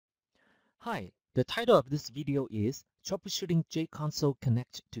Hi, the title of this video is Troubleshooting JConsole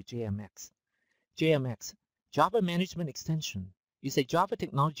Connect to JMX. JMX, Java Management Extension, is a Java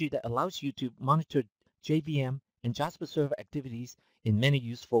technology that allows you to monitor JVM and Jasper Server activities in many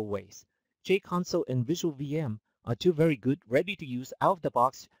useful ways. JConsole and Visual VM are two very good, ready-to-use,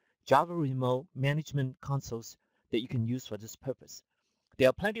 out-of-the-box Java remote management consoles that you can use for this purpose. There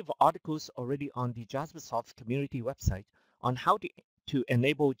are plenty of articles already on the Jaspersoft Community website on how to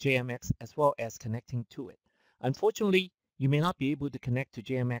enable JMX as well as connecting to it. Unfortunately, you may not be able to connect to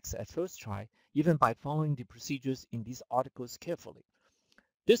JMX at first try, even by following the procedures in these articles carefully.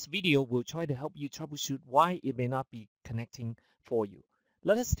 This video will try to help you troubleshoot why it may not be connecting for you.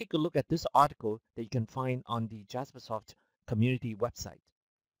 Let us take a look at this article that you can find on the Jaspersoft Community website.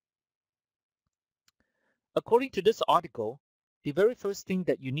 According to this article, the very first thing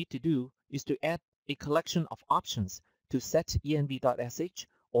that you need to do is to add a collection of options to setenv.sh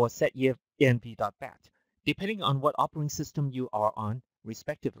or setenv.bat, depending on what operating system you are on,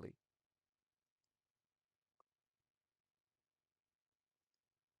 respectively.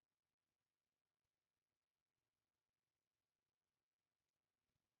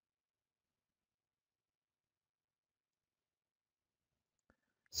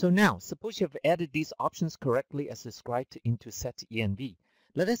 So now, suppose you have added these options correctly as described into setenv.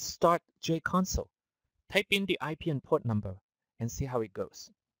 Let us start JConsole. Type in the IP and port number and see how it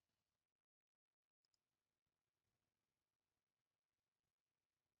goes.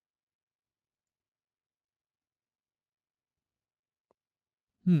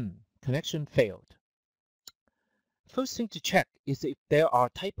 Connection failed. First thing to check is if there are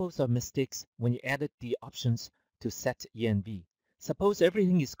typos or mistakes when you added the options to setenv. Suppose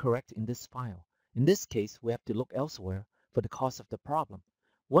everything is correct in this file. In this case, we have to look elsewhere for the cause of the problem.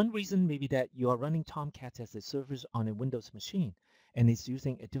 One reason may be that you are running Tomcat as a service on a Windows machine and is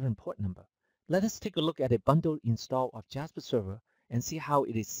using a different port number. Let us take a look at a bundled install of Jasper Server and see how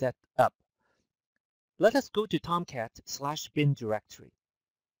it is set up. Let us go to tomcat/bin directory.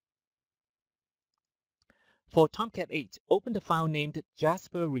 For Tomcat 8, open the file named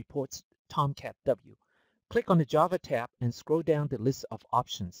JasperReports Tomcat W. Click on the Java tab and scroll down the list of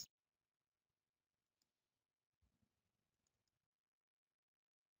options.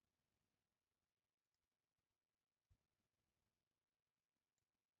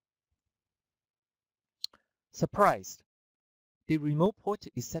 Surprised! The remote port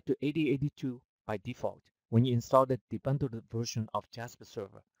is set to 8082 by default when you install the bundled version of Jasper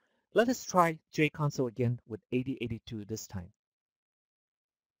Server. Let us try JConsole again with 8082 this time.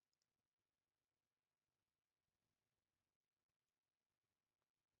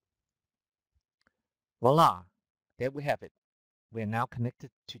 Voila! There we have it. We are now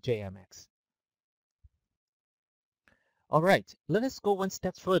connected to JMX. Alright, let us go one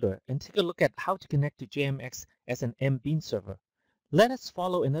step further and take a look at how to connect to JMX as an MBean server. Let us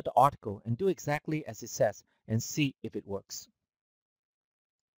follow another article and do exactly as it says and see if it works.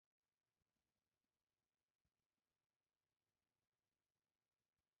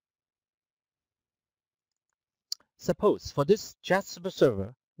 Suppose for this Jasper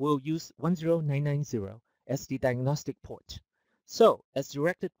server, we'll use 10990 as the diagnostic port. So, as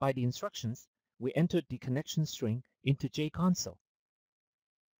directed by the instructions, we entered the connection string into JConsole.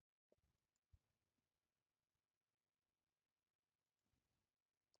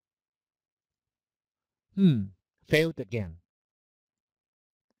 Failed again.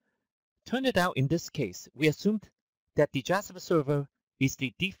 Turned it out in this case, we assumed that the Jasper server is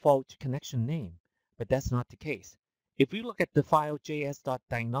the default connection name, but that's not the case. If we look at the file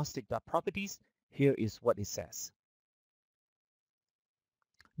js.diagnostic.properties, here is what it says.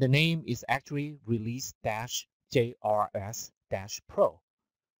 The name is actually release-jrs-pro.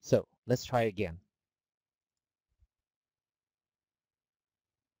 So let's try again.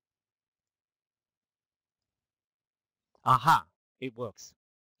 Aha, it works.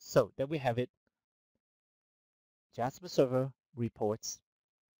 So there we have it. Jasper Server reports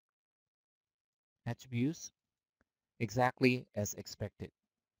attributes exactly as expected.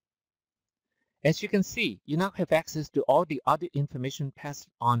 As you can see, you now have access to all the other information passed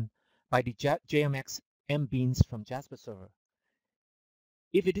on by the JMX MBeans from Jasper Server.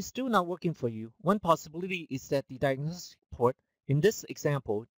 If it is still not working for you, one possibility is that the diagnostic port, in this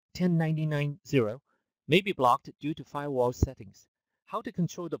example 10990, may be blocked due to firewall settings. How to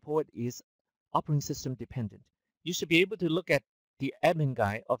control the port is operating system dependent. You should be able to look at the admin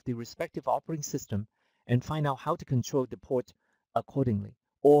guide of the respective operating system and find out how to control the port accordingly.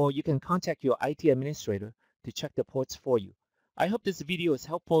 Or you can contact your IT administrator to check the ports for you. I hope this video is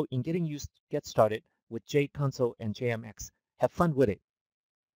helpful in getting you get started with JConsole and JMX. Have fun with it.